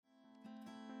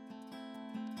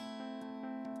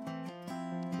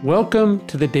Welcome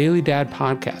to the Daily Dad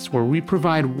Podcast, where we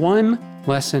provide one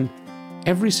lesson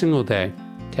every single day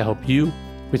to help you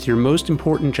with your most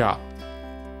important job,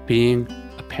 being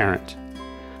a parent.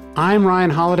 I'm Ryan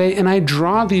Holiday, and I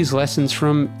draw these lessons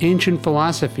from ancient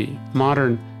philosophy,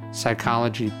 modern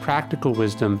psychology, practical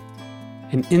wisdom,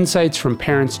 and insights from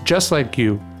parents just like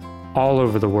you all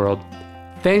over the world.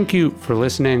 Thank you for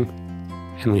listening,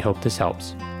 and we hope this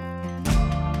helps.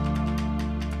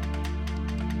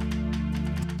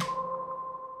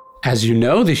 As you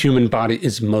know, the human body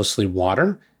is mostly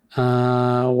water.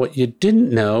 What you didn't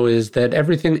know is that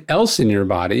everything else in your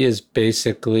body is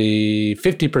basically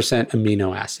 50%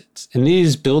 amino acids. And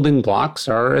these building blocks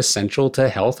are essential to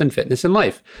health and fitness in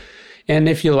life. And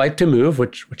if you like to move,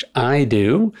 which I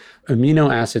do,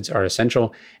 amino acids are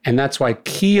essential. And that's why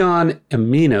Kion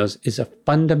Aminos is a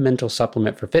fundamental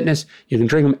supplement for fitness. You can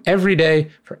drink them every day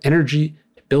for energy,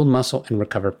 build muscle, and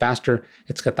recover faster.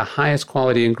 It's got the highest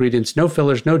quality ingredients, no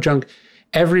fillers, no junk.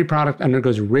 Every product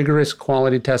undergoes rigorous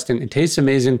quality testing and tastes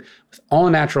amazing with all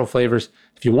natural flavors.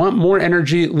 If you want more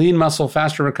energy, lean muscle,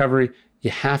 faster recovery,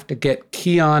 you have to get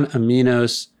Kion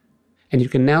Aminos. And you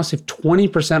can now save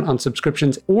 20% on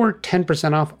subscriptions or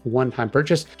 10% off a one-time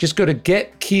purchase. Just go to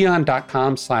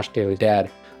getkion.com/dailydad.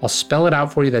 I'll spell it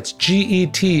out for you. That's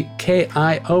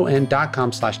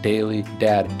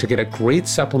GETKION.com/dailydad to get a great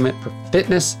supplement for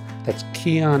fitness. That's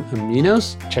Kion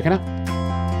Aminos. Check it out.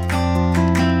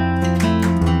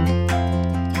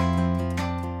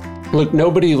 Look,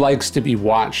 nobody likes to be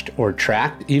watched or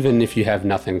tracked, even if you have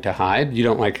nothing to hide. You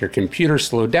don't like your computer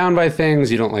slowed down by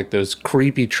things. You don't like those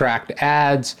creepy tracked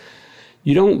ads.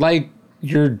 You don't like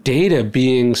your data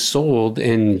being sold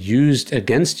and used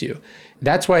against you.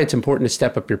 That's why it's important to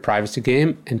step up your privacy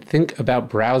game and think about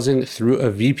browsing through a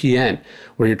VPN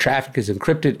where your traffic is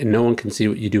encrypted and no one can see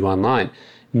what you do online.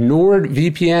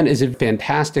 NordVPN is a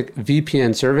fantastic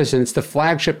VPN service, and it's the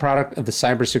flagship product of the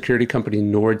cybersecurity company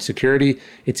Nord Security.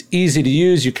 It's easy to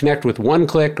use. You connect with one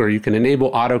click, or you can enable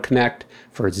auto connect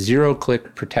for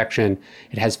zero-click protection.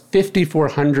 It has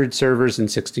 5,400 servers in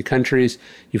 60 countries.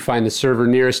 You find the server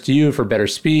nearest to you for better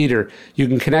speed, or you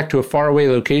can connect to a faraway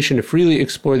location to freely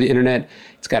explore the internet.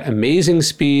 It's got amazing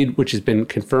speed, which has been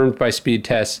confirmed by speed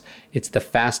tests. It's the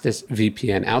fastest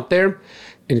VPN out there.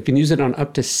 And you can use it on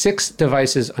up to 6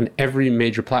 devices on every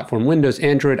major platform: Windows,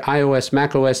 Android, iOS,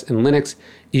 macOS, and Linux.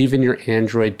 Even your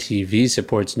Android TV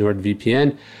supports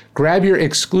NordVPN. Grab your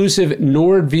exclusive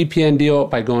NordVPN deal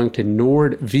by going to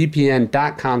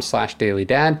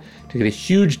nordvpn.com/dailydad to get a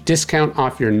huge discount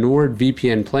off your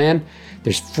NordVPN plan.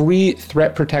 There's free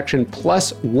threat protection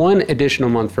plus 1 additional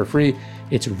month for free.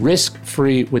 It's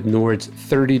risk-free with Nord's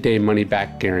 30-day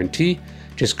money-back guarantee.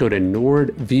 Just go to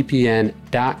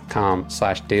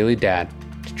nordvpn.com/dailydad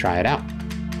to try it out.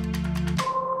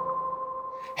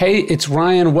 Hey, it's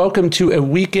Ryan. Welcome to a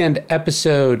weekend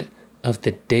episode of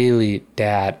the Daily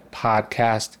Dad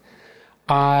Podcast.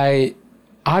 I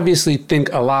obviously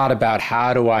think a lot about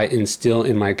how do I instill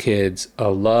in my kids a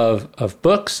love of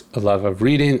books, a love of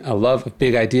reading, a love of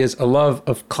big ideas, a love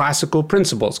of classical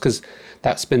principles, because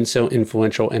that's been so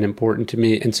influential and important to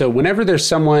me. And so whenever there's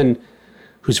someone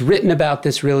who's written about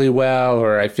this really well,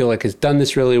 or I feel like has done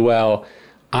this really well,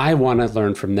 I want to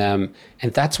learn from them.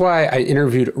 And that's why I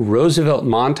interviewed Roosevelt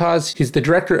Montas. He's the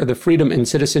director of the Freedom and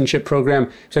Citizenship Program.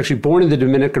 He's actually born in the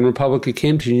Dominican Republic. He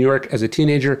came to New York as a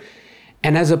teenager.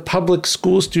 And as a public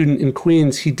school student in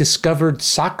Queens, he discovered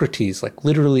Socrates, like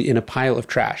literally in a pile of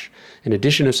trash, an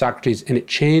edition of Socrates, and it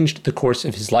changed the course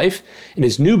of his life. In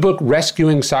his new book,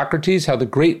 Rescuing Socrates, How the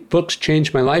Great Books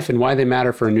Changed My Life and Why They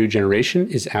Matter for a New Generation,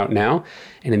 is out now.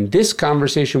 And in this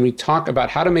conversation, we talk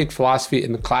about how to make philosophy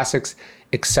and the classics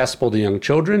accessible to young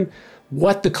children,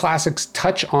 what the classics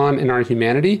touch on in our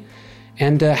humanity,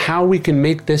 and how we can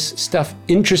make this stuff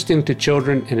interesting to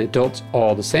children and adults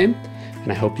all the same.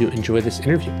 And I hope you enjoy this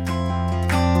interview.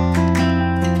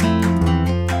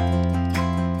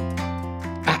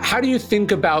 How do you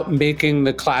think about making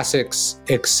the classics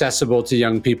accessible to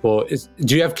young people?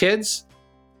 Do you have kids?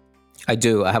 I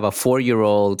do. I have a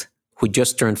 4-year-old who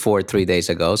just turned 4 3 days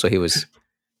ago. So he was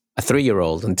a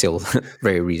 3-year-old until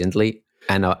very recently,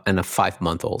 and a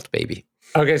 5-month-old baby.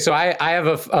 Okay, so I have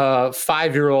a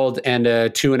 5-year-old and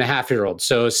a 2.5-year-old.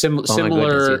 So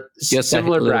similar, just a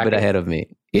little bit ahead of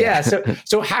me. Yeah.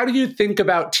 So how do you think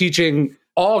about teaching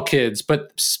all kids,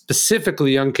 but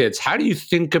specifically young kids? How do you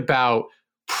think about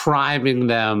priming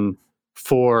them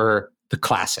for the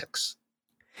classics?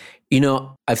 You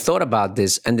know, I've thought about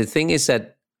this, and the thing is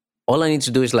that all I need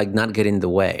to do is not get in the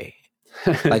way.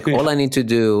 All I need to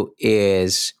do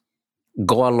is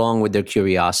go along with their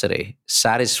curiosity,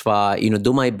 satisfy,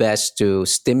 do my best to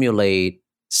stimulate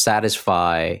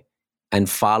satisfy and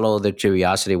follow the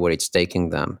curiosity where it's taking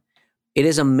them. It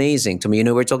is amazing to me. You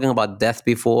know, we're talking about death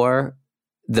before.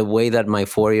 The way that my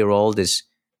 4-year-old is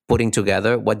putting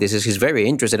together what this is, he's very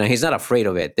interested and he's not afraid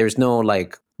of it. There's no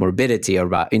like morbidity or,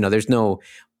 there's no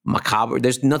macabre,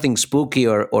 there's nothing spooky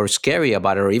or scary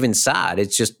about it or even sad.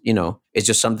 It's just, it's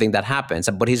just something that happens.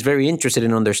 But he's very interested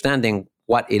in understanding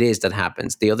what it is that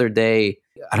happens. The other day,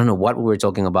 I don't know what we were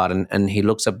talking about, and he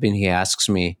looks up and he asks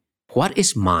me, what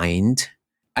is mind?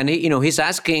 And he's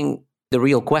asking the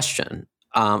real question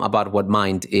about what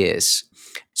mind is.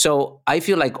 So I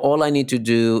feel like all I need to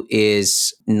do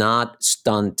is not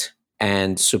stunt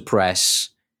and suppress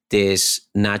this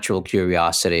natural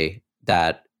curiosity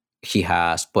that he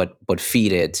has, but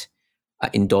feed it,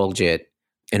 indulge it,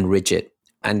 enrich it,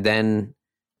 and then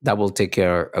that will take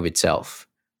care of itself.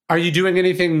 Are you doing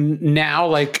anything now?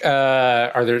 Like,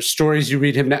 are there stories you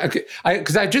read him now?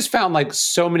 Because I just found like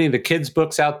so many of the kids'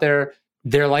 books out there,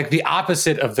 they're like the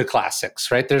opposite of the classics,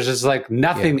 right? There's just like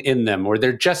nothing in them, or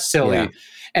they're just silly. Yeah.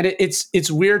 And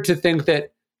it's weird to think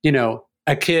that,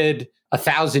 a kid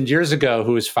 1,000 years ago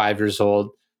who was 5 years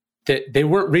old, that they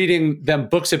weren't reading them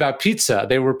books about pizza.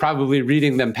 They were probably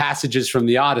reading them passages from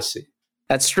the Odyssey.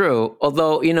 That's true.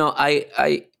 Although,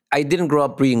 I didn't grow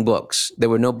up reading books. There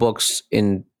were no books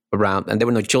around, and there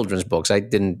were no children's books.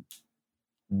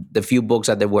 The few books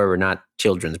that there were not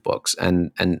children's books,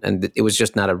 and it was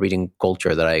just not a reading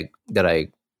culture that I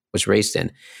was raised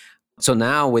in. So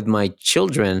now with my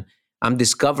children, I'm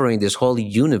discovering this whole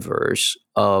universe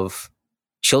of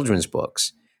children's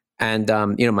books. And,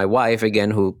 my wife,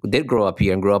 again, who did grow up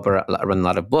here and grew up around a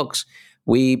lot of books,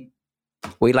 we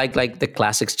like the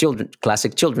classic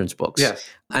children's books. Yes.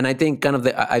 And I think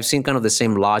I've seen kind of the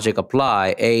same logic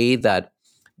apply, that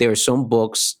there are some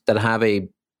books that have a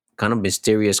kind of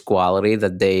mysterious quality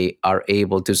that they are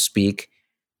able to speak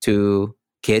to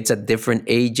kids at different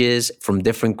ages from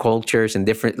different cultures and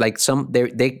different, like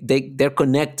they're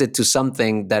connected to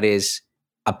something that is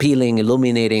appealing,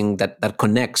 illuminating, that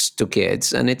connects to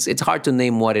kids. And it's hard to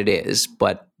name what it is,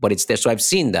 but it's there. So I've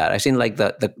seen that. I've seen like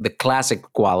the classic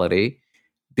quality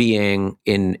being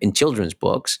in children's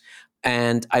books.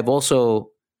 And I've also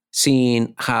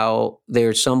seen how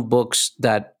there's some books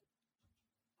that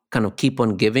kind of keep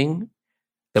on giving.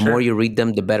 The more you read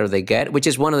them, the better they get, which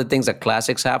is one of the things that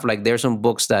classics have. Like there's some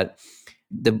books that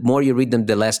the more you read them,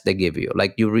 the less they give you.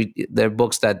 Like there are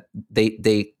books that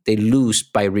they lose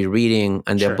by rereading,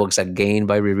 and there are books that gain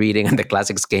by rereading, and the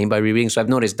classics gain by rereading. So I've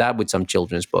noticed that with some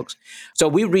children's books. So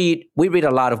we read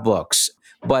a lot of books,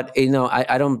 but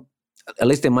I don't, at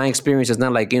least in my experience, it's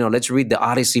not like, let's read the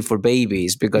Odyssey for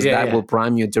babies because that will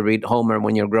prime you to read Homer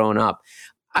when you're growing up.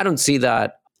 I don't see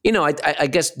that. I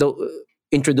guess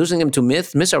introducing them to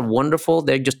myths are wonderful.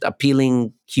 They're just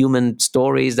appealing human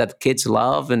stories that kids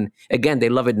love. And again, they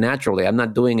love it naturally. I'm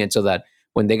not doing it so that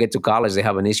when they get to college, they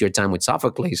have an easier time with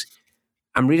Sophocles.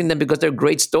 I'm reading them because they're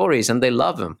great stories and they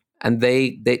love them. And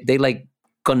they like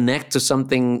connect to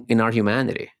something in our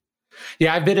humanity.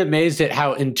 Yeah, I've been amazed at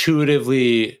how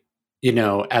intuitively,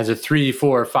 as a 3,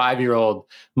 4, 5-year-old,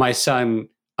 my son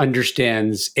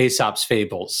understands Aesop's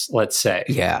fables, let's say.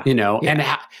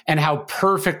 And how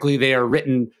perfectly they are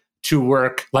written to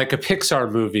work like a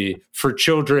Pixar movie for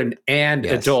children and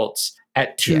adults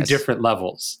at two different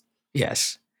levels.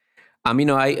 Yes. My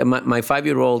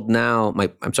 5-year-old now, my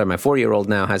 4-year-old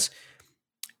now has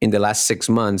in the last 6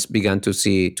 months begun to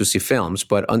see films,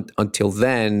 but until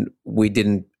then he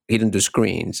didn't do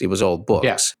screens. It was all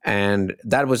books. And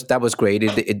that was great.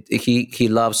 He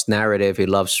loves narrative, he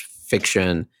loves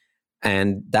fiction,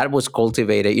 and that was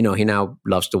cultivated. He now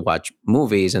loves to watch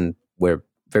movies, and we're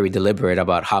very deliberate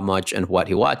about how much and what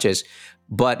he watches.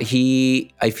 But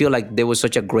I feel like there was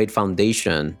such a great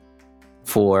foundation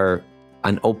for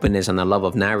an openness and a love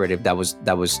of narrative that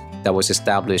was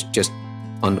established just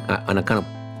on a kind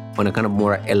of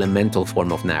more elemental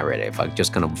form of narrative, like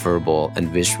just kind of verbal and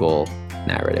visual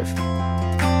narrative.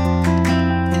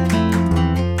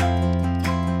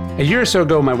 A year or so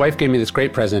ago, my wife gave me this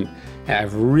great present that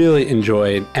I've really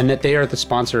enjoyed, and that they are the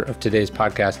sponsor of today's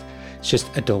podcast. It's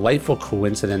just a delightful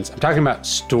coincidence. I'm talking about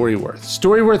Storyworth.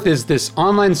 Storyworth is this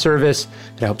online service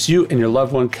that helps you and your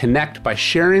loved one connect by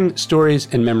sharing stories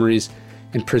and memories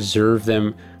and preserve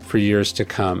them for years to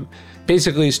come.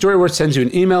 Basically, Storyworth sends you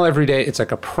an email every day. It's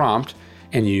like a prompt,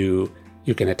 and you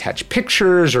can attach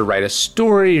pictures or write a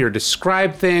story or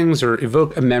describe things or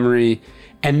evoke a memory.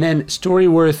 And then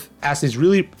Storyworth asks these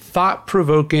really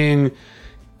thought-provoking,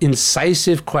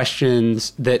 incisive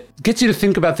questions that gets you to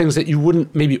think about things that you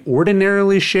wouldn't maybe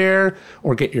ordinarily share,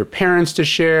 or get your parents to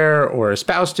share, or a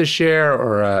spouse to share,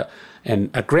 or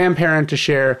a grandparent to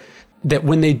share. that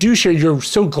when they do share, you're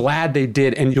so glad they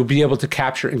did, and you'll be able to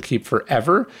capture and keep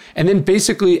forever. And then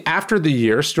basically after the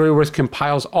year, Storyworth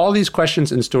compiles all these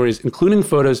questions and stories, including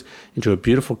photos, into a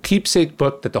beautiful keepsake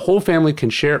book that the whole family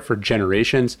can share for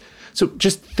generations. So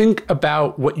just think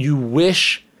about what you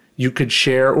wish you could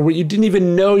share or what you didn't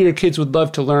even know your kids would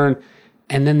love to learn.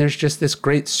 And then there's just this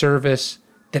great service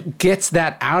that gets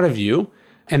that out of you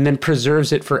and then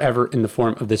preserves it forever in the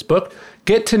form of this book.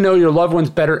 Get to know your loved ones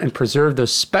better and preserve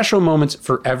those special moments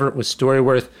forever with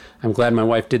Storyworth. I'm glad my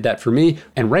wife did that for me.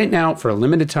 And right now, for a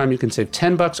limited time, you can save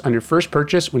 $10 on your first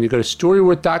purchase when you go to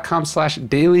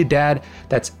storyworth.com/dailydad.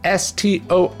 That's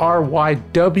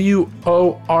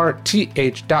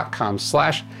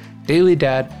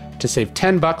STORYWORTH.com/dailydad to save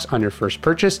 $10 on your first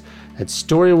purchase. That's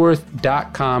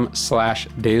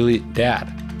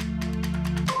storyworth.com/dailydad.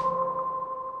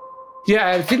 Yeah,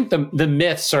 I think the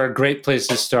myths are a great place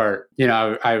to start. You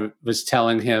know, I was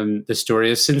telling him the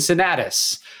story of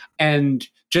Cincinnatus and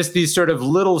just these sort of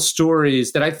little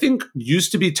stories that I think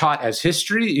used to be taught as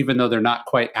history, even though they're not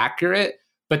quite accurate,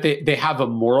 but they have a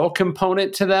moral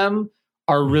component to them,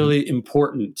 are really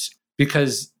important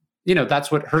because, you know,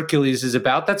 that's what Hercules is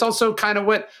about. That's also kind of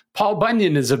what Paul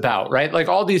Bunyan is about, right? Like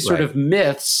all these sort of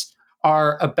myths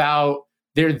are about,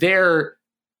 they're there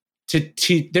to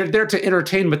teach, they're there to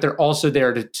entertain, but they're also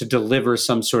there to deliver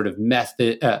some sort of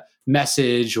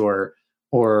message or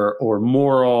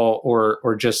moral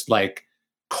or just like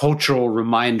cultural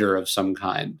reminder of some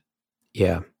kind.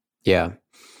 Yeah.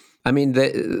 I mean,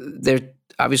 there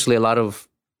obviously a lot of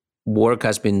work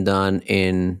has been done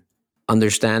in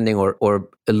understanding or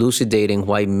elucidating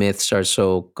why myths are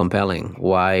so compelling,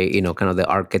 why, you know, kind of the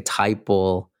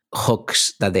archetypal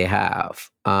hooks that they have.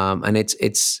 And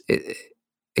it's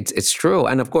true.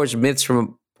 And of course, myths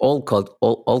from all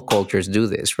cultures do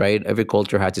this, right? Every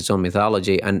culture has its own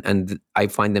mythology. And I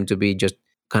find them to be just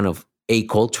kind of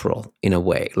acultural in a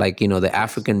way. Like, you know, the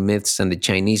African myths and the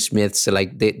Chinese myths,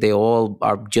 like they all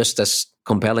are just as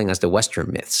compelling as the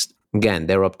Western myths. Again,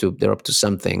 they're up to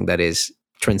something that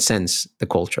transcends the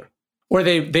culture. Or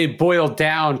they boil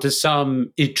down to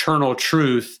some eternal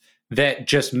truth that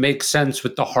just makes sense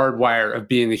with the hardwire of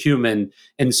being a human.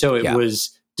 And so it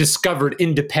was discovered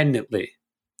independently.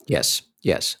 Yes,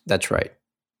 that's right.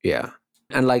 Yeah.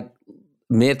 And like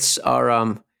myths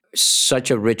are such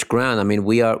a rich ground. I mean,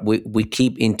 we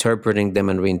keep interpreting them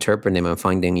and reinterpreting them and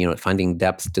finding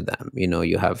depth to them. You know,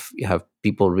 you have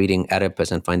people reading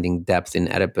Oedipus and finding depth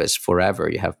in Oedipus forever.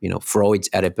 You have, you know, Freud's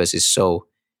Oedipus is so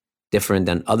different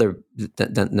than other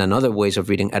ways of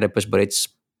reading Oedipus, but it's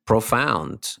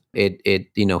profound. It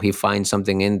you know, he finds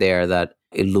something in there that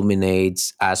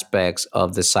illuminates aspects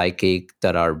of the psychic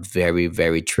that are very,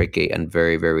 very tricky and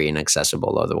very, very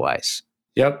inaccessible otherwise.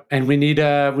 Yep, and we need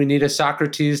a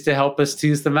Socrates to help us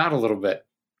tease them out a little bit.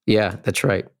 Yeah, that's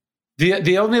right.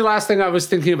 The only last thing I was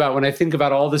thinking about when I think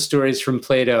about all the stories from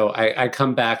Plato, I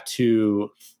come back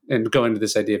to and go into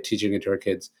this idea of teaching it to our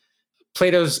kids.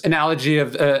 Plato's analogy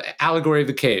of allegory of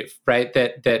the cave, right?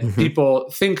 That people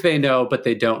think they know, but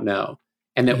they don't know.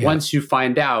 And that once you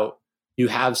find out, you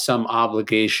have some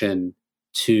obligation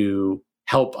to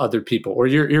help other people. Or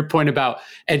your point about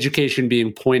education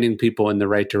being pointing people in the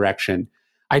right direction.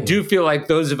 I do feel like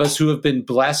those of us who have been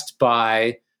blessed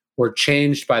by or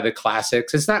changed by the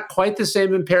classics, it's not quite the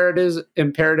same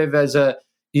imperative as a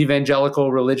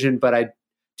evangelical religion, but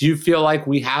do you feel like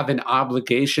we have an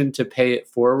obligation to pay it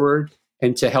forward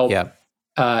and to help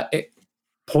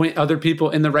point other people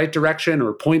in the right direction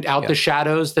or point out the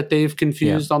shadows that they've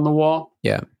confused on the wall?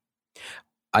 Yeah,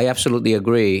 I absolutely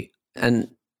agree. And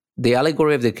the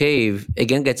allegory of the cave,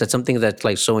 again, gets at something that's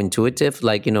like so intuitive.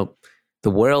 Like, you know, the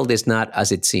world is not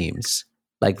as it seems.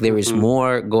 Like there is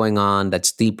more going on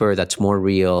that's deeper, that's more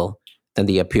real than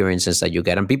the appearances that you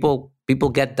get. And people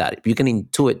get that. You can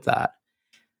intuit that.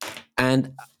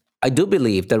 And I do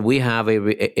believe that we have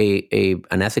an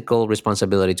ethical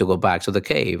responsibility to go back to the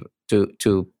cave,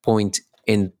 to point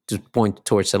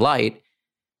towards the light.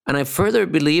 And I further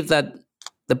believe that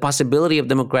the possibility of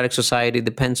democratic society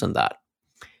depends on that.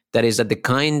 That is, that the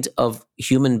kind of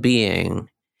human being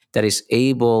that is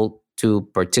able to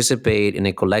participate in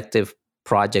a collective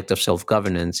project of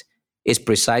self-governance is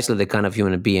precisely the kind of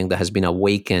human being that has been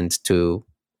awakened to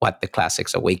what the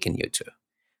classics awaken you to.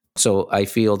 So I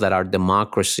feel that our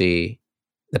democracy,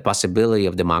 the possibility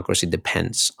of democracy,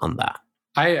 depends on that.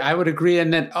 I would agree.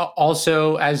 And then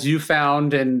also, as you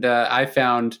found and I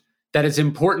found, that as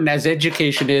important as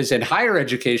education is and higher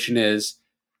education is,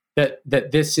 that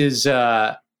this is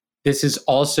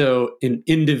also an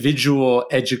individual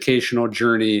educational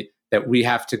journey that we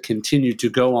have to continue to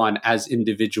go on as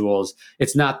individuals.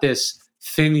 It's not this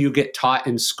thing you get taught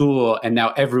in school, and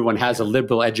now everyone has a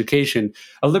liberal education.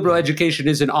 A liberal education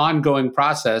is an ongoing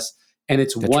process, and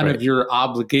it's one of your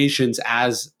obligations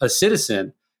as a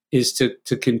citizen is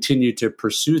to continue to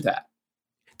pursue that.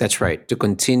 That's right. To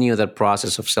continue that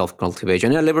process of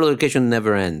self-cultivation. A liberal education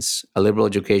never ends. A liberal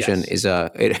education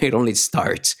it only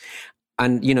starts.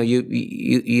 And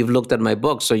you've looked at my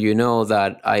book, so you know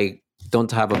that I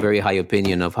don't have a very high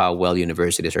opinion of how well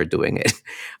universities are doing it.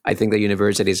 I think that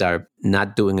universities are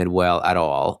not doing it well at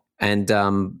all. And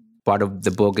part of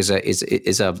the book is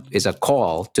a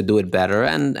call to do it better,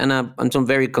 and some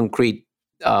very concrete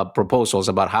proposals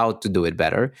about how to do it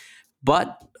better.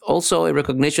 But also a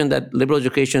recognition that liberal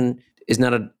education is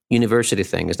not a university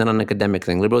thing. It's not an academic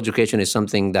thing. Liberal education is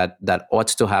something that ought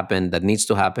to happen, that needs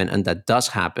to happen, and that does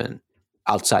happen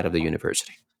outside of the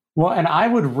university. Well, and I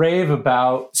would rave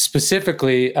about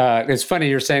specifically, it's funny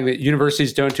you're saying that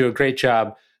universities don't do a great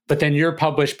job, but then you're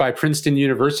published by Princeton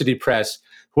University Press,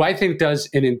 who I think does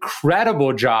an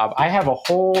incredible job. I have a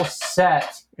whole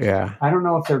set. Yeah. I don't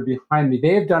know if they're behind me.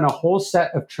 They have done a whole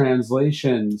set of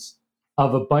translations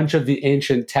of a bunch of the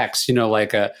ancient texts,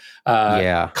 like a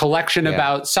collection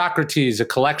about Socrates, a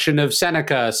collection of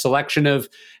Seneca, a selection of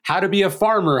how to be a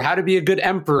farmer, how to be a good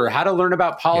emperor, how to learn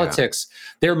about politics.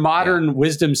 Their modern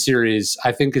wisdom series,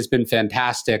 I think, has been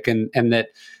fantastic. And that,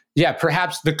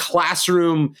 perhaps the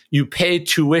classroom, you pay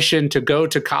tuition to go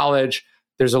to college.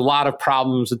 There's a lot of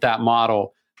problems with that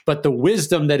model. But the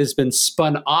wisdom that has been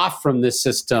spun off from this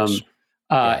system,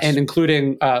 and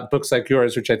including books like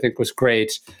yours, which I think was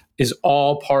great, is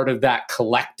all part of that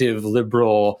collective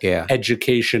liberal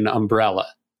education umbrella.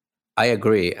 I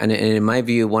agree. And in my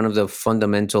view, one of the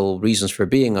fundamental reasons for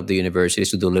being of the university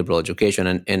is to do liberal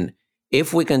education. And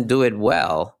if we can do it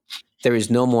well, there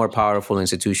is no more powerful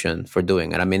institution for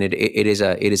doing it. I mean, it is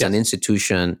an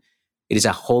institution. It is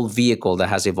a whole vehicle that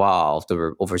has evolved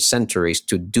over centuries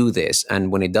to do this.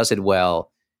 And when it does it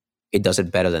well, it does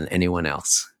it better than anyone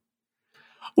else.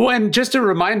 Well, and just a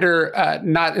reminder,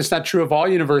 it's not true of all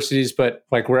universities, but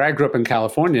like where I grew up in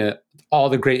California, all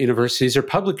the great universities are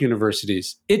public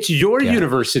universities. It's your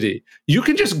university. You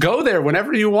can just go there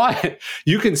whenever you want.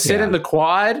 You can sit in the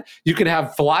quad. You can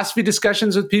have philosophy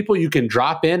discussions with people. You can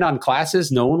drop in on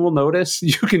classes. No one will notice.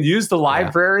 You can use the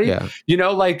library.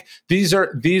 These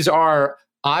are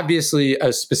obviously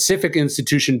a specific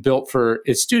institution built for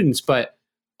its students, but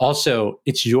also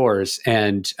it's yours.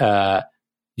 And,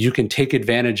 you can take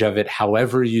advantage of it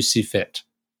however you see fit.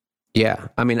 Yeah,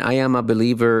 I mean, I am a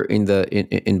believer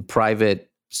in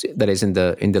private, that is in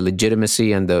the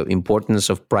legitimacy and the importance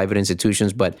of private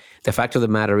institutions. But the fact of the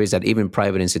matter is that even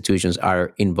private institutions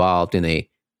are involved in a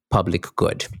public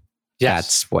good. Yes.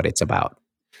 That's what it's about.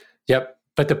 Yep,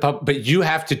 but you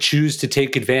have to choose to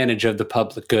take advantage of the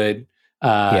public good.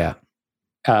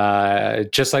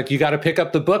 Just like you got to pick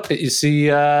up the book that you see,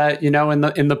 in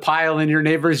the pile in your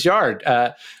neighbor's yard,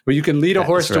 where you can lead a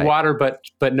horse to water,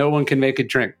 but no one can make it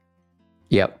drink.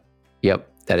 Yep,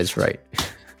 that is right.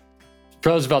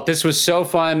 Roosevelt, this was so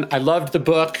fun. I loved the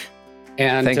book,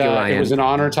 and thank you, Ryan. It was an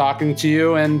honor talking to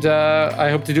you, and I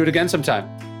hope to do it again sometime.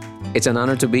 It's an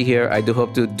honor to be here. I do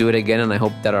hope to do it again, and I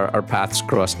hope that our paths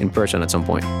cross in person at some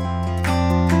point.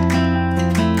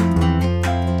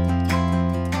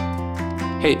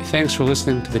 Hey, thanks for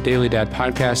listening to the Daily Dad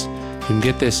podcast. You can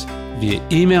get this via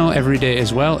email every day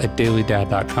as well at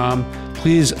dailydad.com.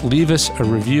 Please leave us a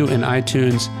review in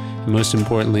iTunes. And most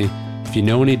importantly, if you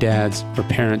know any dads or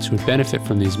parents who would benefit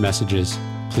from these messages,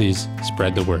 please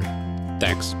spread the word.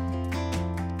 Thanks.